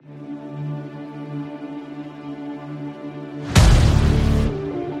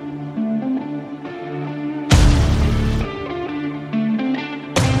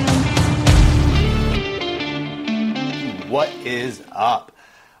What is up?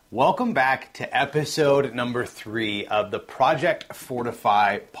 Welcome back to episode number 3 of the Project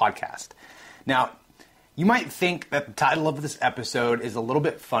Fortify podcast. Now, you might think that the title of this episode is a little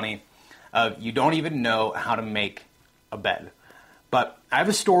bit funny. You don't even know how to make a bed. But I have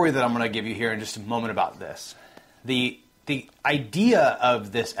a story that I'm going to give you here in just a moment about this. The idea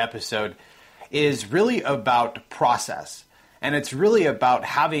of this episode is really about process. And it's really about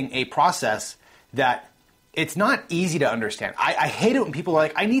having a process that it's not easy to understand. I hate it when people are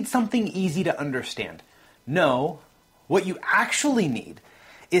like, I need something easy to understand. No, what you actually need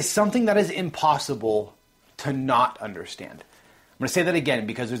is something that is impossible to not understand. I'm going to say that again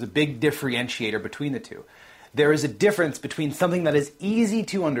because there's a big differentiator between the two. There is a difference between something that is easy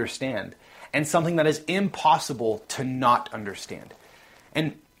to understand and something that is impossible to not understand.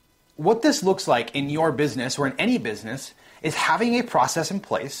 And what this looks like in your business or in any business is having a process in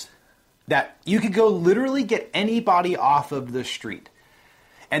place that you could go literally get anybody off of the street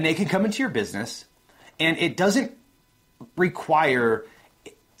and they can come into your business, and it doesn't require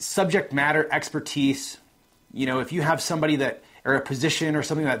subject matter expertise. You know, if you have somebody that, or a position or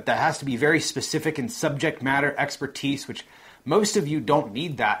something that has to be very specific in subject matter expertise, which most of you don't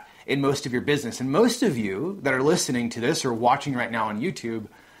need that in most of your business. And most of you that are listening to this or watching right now on YouTube,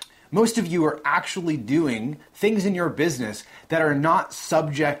 most of you are actually doing things in your business that are not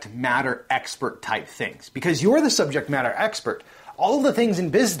subject matter expert type things. Because you're the subject matter expert. All of the things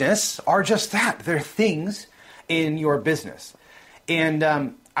in business are just that. They're things in your business. And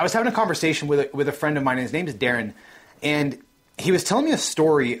I was having a conversation with a friend of mine. His name is Darren. And he was telling me a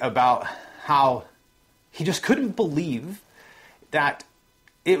story about how he just couldn't believe that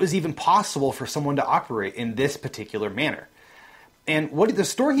it was even possible for someone to operate in this particular manner. And what the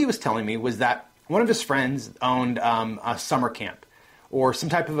story he was telling me was that one of his friends owned a summer camp or some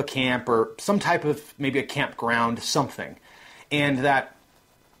type of a camp or some type of maybe a campground, something. And that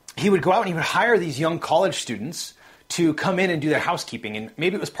he would go out and he would hire these young college students to come in and do their housekeeping. And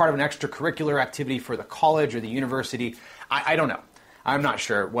maybe it was part of an extracurricular activity for the college or the university. I don't know. I'm not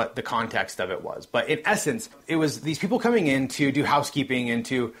sure what the context of it was. But in essence, it was these people coming in to do housekeeping and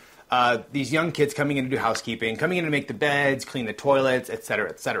to these young kids coming in to do housekeeping, coming in to make the beds, clean the toilets, etc.,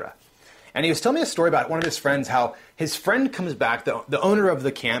 etc. And he was telling me a story about one of his friends, how his friend comes back, the owner of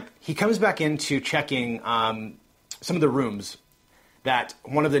the camp, he comes back into checking some of the rooms that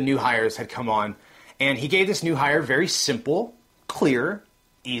one of the new hires had come on. And he gave this new hire very simple, clear,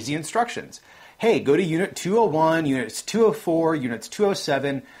 easy instructions. Hey, go to unit 201, units 204, units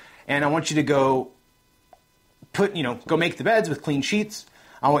 207, and I want you to go go make the beds with clean sheets.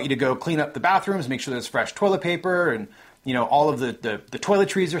 I want you to go clean up the bathrooms, make sure there's fresh toilet paper, and all of the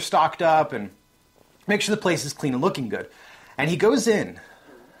toiletries are stocked up, and make sure the place is clean and looking good. And he goes in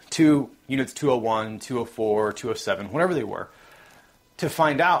to units 201, 204, 207, whatever they were, to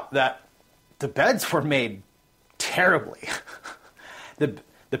find out that the beds were made terribly.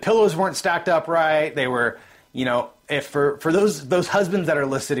 The pillows weren't stacked up right. They were, if for those husbands that are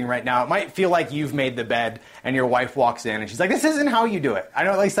listening right now, it might feel like you've made the bed and your wife walks in and she's like, this isn't how you do it. I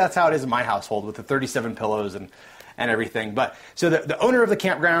know at least that's how it is in my household with the 37 pillows and everything. But so the owner of the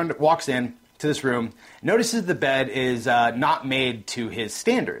campground walks in to this room, notices the bed is not made to his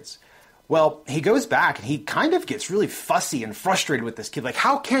standards. Well, he goes back and he kind of gets really fussy and frustrated with this kid. Like,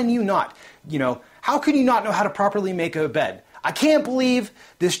 how can you not know how to properly make a bed? I can't believe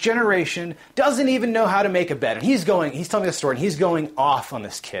this generation doesn't even know how to make a bed. And he's telling me a story, and he's going off on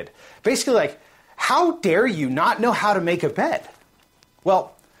this kid. Basically like, how dare you not know how to make a bed?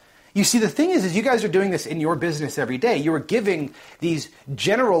 Well, you see, the thing is you guys are doing this in your business every day. You are giving these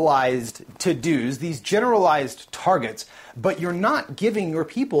generalized to-dos, these generalized targets, but you're not giving your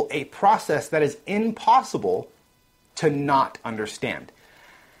people a process that is impossible to not understand.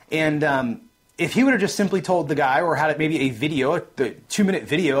 And if he would have just simply told the guy or had maybe a video, the 2-minute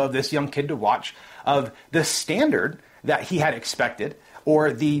video of this young kid to watch of the standard that he had expected,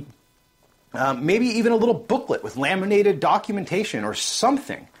 or the maybe even a little booklet with laminated documentation or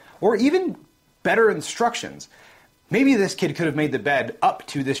something, or even better instructions, maybe this kid could have made the bed up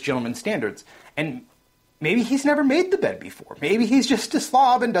to this gentleman's standards. And maybe he's never made the bed before. Maybe he's just a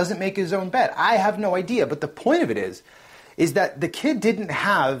slob and doesn't make his own bed. I have no idea. But the point of it is that the kid didn't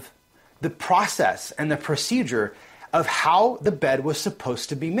have the process and the procedure of how the bed was supposed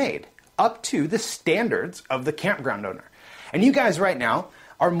to be made up to the standards of the campground owner. And you guys right now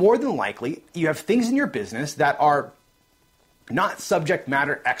are more than likely, you have things in your business that are not subject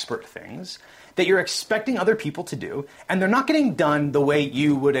matter expert things that you're expecting other people to do, and they're not getting done the way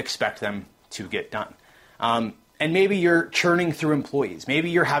you would expect them to get done. And maybe you're churning through employees. Maybe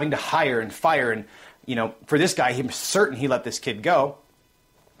you're having to hire and fire and for this guy, he's certain he let this kid go.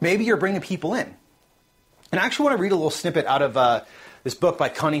 Maybe you're bringing people in. And I actually want to read a little snippet out of this book by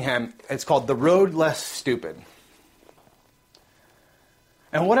Cunningham. It's called The Road Less Stupid.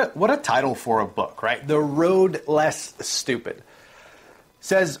 And what a title for a book, right? The Road Less Stupid.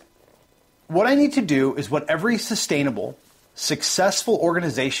 Says, what I need to do is what every sustainable, successful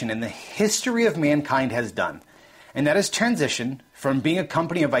organization in the history of mankind has done. And that is transition from being a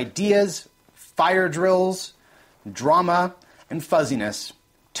company of ideas, fire drills, drama, and fuzziness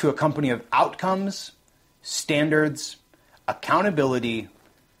to a company of outcomes, standards, accountability,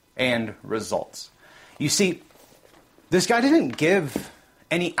 and results. You see, this guy didn't give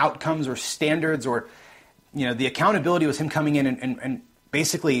any outcomes or standards or, the accountability was him coming in and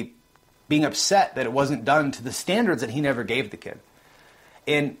basically being upset that it wasn't done to the standards that he never gave the kid.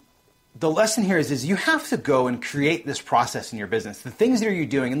 And the lesson here is you have to go and create this process in your business. The things that you're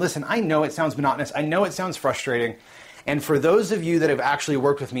doing, and listen, I know it sounds monotonous. I know it sounds frustrating. And for those of you that have actually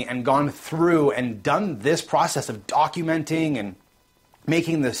worked with me and gone through and done this process of documenting and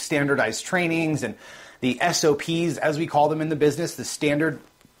making the standardized trainings and the SOPs, as we call them in the business, the standard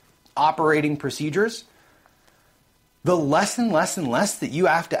operating procedures, the less and less and less that you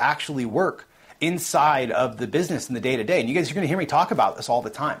have to actually work inside of the business in the day-to-day. And you guys are going to hear me talk about this all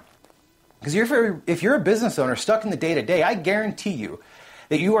the time. Because if you're a business owner stuck in the day-to-day, I guarantee you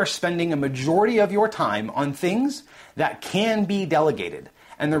that you are spending a majority of your time on things that can be delegated.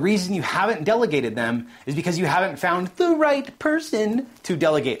 And the reason you haven't delegated them is because you haven't found the right person to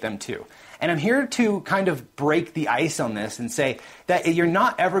delegate them to. And I'm here to kind of break the ice on this and say that you're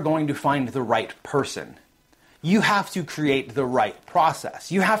not ever going to find the right person. You have to create the right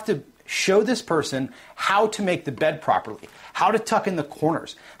process. You have to show this person how to make the bed properly, how to tuck in the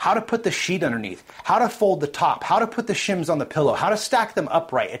corners, how to put the sheet underneath, how to fold the top, how to put the shims on the pillow, how to stack them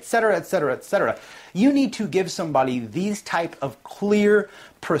upright, etc., etc., etc. You need to give somebody these type of clear,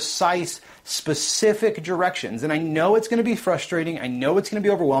 precise, specific directions. And I know it's going to be frustrating. I know it's going to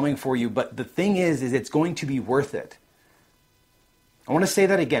be overwhelming for you, but the thing is it's going to be worth it. I want to say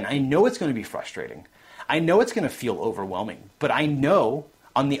that again. I know it's going to be frustrating. I know it's going to feel overwhelming, but I know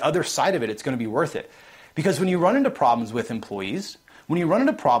on the other side of it, it's going to be worth it. Because when you run into problems with employees, when you run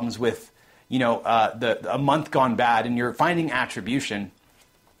into problems with, a month gone bad and you're finding attribution,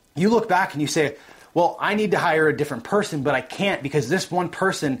 you look back and you say, well, I need to hire a different person, but I can't because this one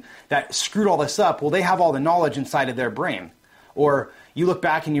person that screwed all this up, well, they have all the knowledge inside of their brain. Or you look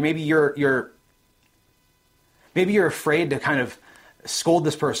back and maybe you're afraid to kind of scold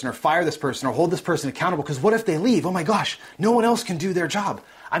this person or fire this person or hold this person accountable because what if they leave? Oh my gosh, no one else can do their job.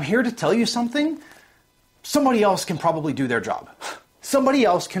 I'm here to tell you something. Somebody else can probably do their job. Somebody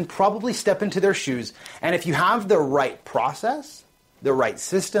else can probably step into their shoes. And if you have the right process, the right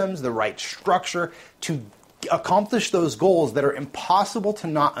systems, the right structure to accomplish those goals that are impossible to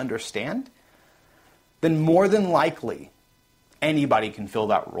not understand, then more than likely anybody can fill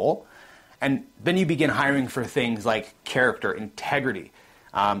that role. And then you begin hiring for things like character, integrity,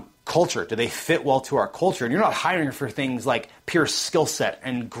 culture. Do they fit well to our culture? And you're not hiring for things like pure skill set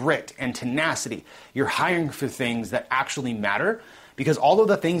and grit and tenacity. You're hiring for things that actually matter because all of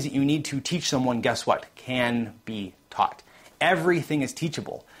the things that you need to teach someone, guess what, can be taught. Everything is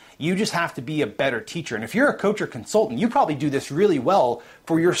teachable. You just have to be a better teacher. And if you're a coach or consultant, you probably do this really well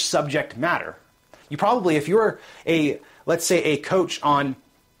for your subject matter. You probably, if you're let's say a coach on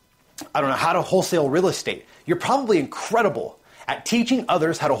how to wholesale real estate, you're probably incredible at teaching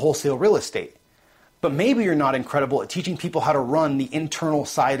others how to wholesale real estate. But maybe you're not incredible at teaching people how to run the internal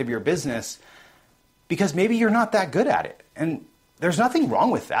side of your business because maybe you're not that good at it. And there's nothing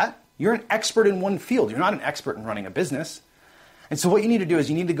wrong with that. You're an expert in one field. You're not an expert in running a business. And so what you need to do is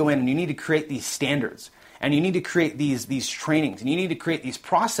you need to go in and you need to create these standards and you need to create these trainings and you need to create these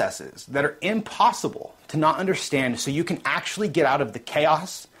processes that are impossible to not understand so you can actually get out of the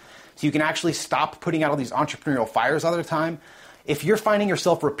chaos. So you can actually stop putting out all these entrepreneurial fires all the time. If you're finding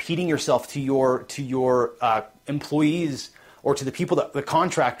yourself repeating yourself to your employees or to the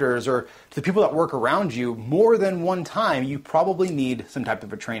contractors or to the people that work around you more than one time, you probably need some type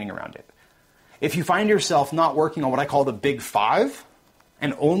of a training around it. If you find yourself not working on what I call the big five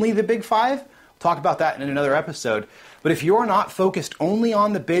and only the big five, we'll talk about that in another episode. But if you're not focused only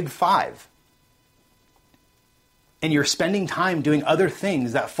on the big five, and you're spending time doing other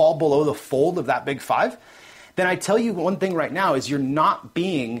things that fall below the fold of that big five, then I tell you one thing right now is you're not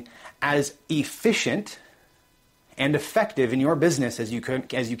being as efficient and effective in your business as you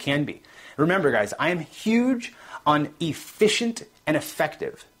can be. Remember, guys, I am huge on efficient and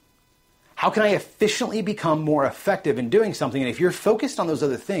effective. How can I efficiently become more effective in doing something? And if you're focused on those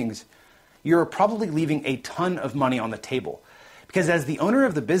other things, you're probably leaving a ton of money on the table. Because as the owner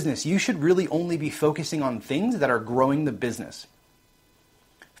of the business, you should really only be focusing on things that are growing the business.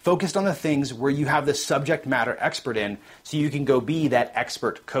 Focused on the things where you have the subject matter expert in, so you can go be that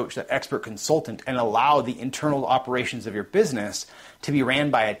expert coach, that expert consultant, and allow the internal operations of your business to be ran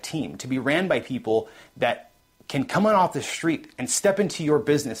by a team, to be ran by people that can come on off the street and step into your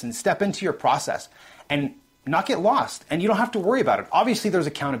business and step into your process and not get lost. And you don't have to worry about it. Obviously, there's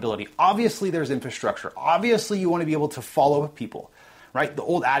accountability. Obviously, there's infrastructure. Obviously, you want to be able to follow people, right? The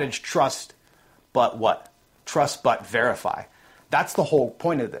old adage, trust, but what? Trust, but verify. That's the whole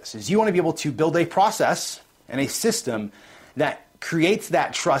point of this, is you want to be able to build a process and a system that creates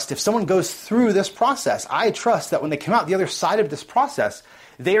that trust. If someone goes through this process, I trust that when they come out the other side of this process,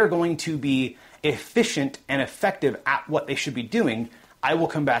 they are going to be efficient and effective at what they should be doing. I will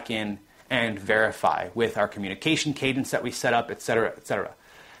come back in and verify with our communication cadence that we set up, et cetera, et cetera.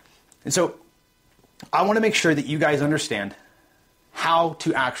 And so I want to make sure that you guys understand how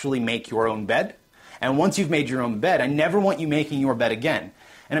to actually make your own bed. And once you've made your own bed, I never want you making your bed again.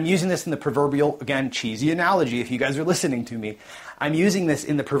 And I'm using this in the proverbial, again, cheesy analogy, if you guys are listening to me. I'm using this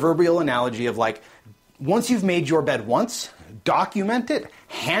in the proverbial analogy of like, once you've made your bed once, document it,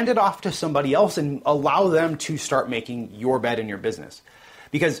 hand it off to somebody else, and allow them to start making your bed in your business.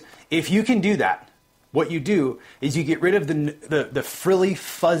 Because if you can do that, what you do is you get rid of the frilly,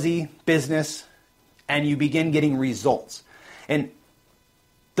 fuzzy business, and you begin getting results. And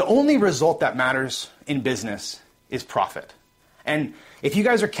the only result that matters in business is profit. And if you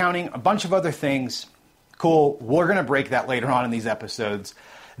guys are counting a bunch of other things, cool, we're going to break that later on in these episodes.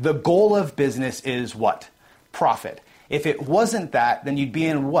 The goal of business is what? Profit. If it wasn't that, then you'd be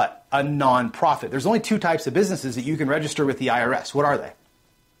in what? A non-profit. There's only two types of businesses that you can register with the IRS. What are they?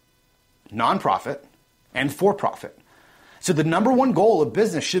 Non-profit and for-profit. So the number one goal of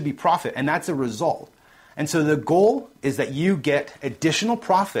business should be profit, and that's a result. And so the goal is that you get additional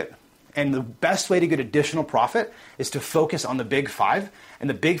profit. And the best way to get additional profit is to focus on the big five. And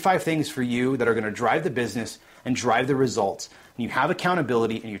the big five things for you that are going to drive the business and drive the results. And you have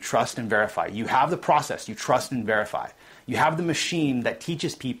accountability and you trust and verify. You have the process, you trust and verify. You have the machine that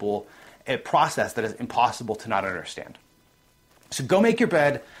teaches people a process that is impossible to not understand. So go make your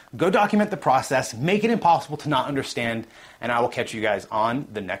bed, go document the process, make it impossible to not understand, and I will catch you guys on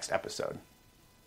the next episode.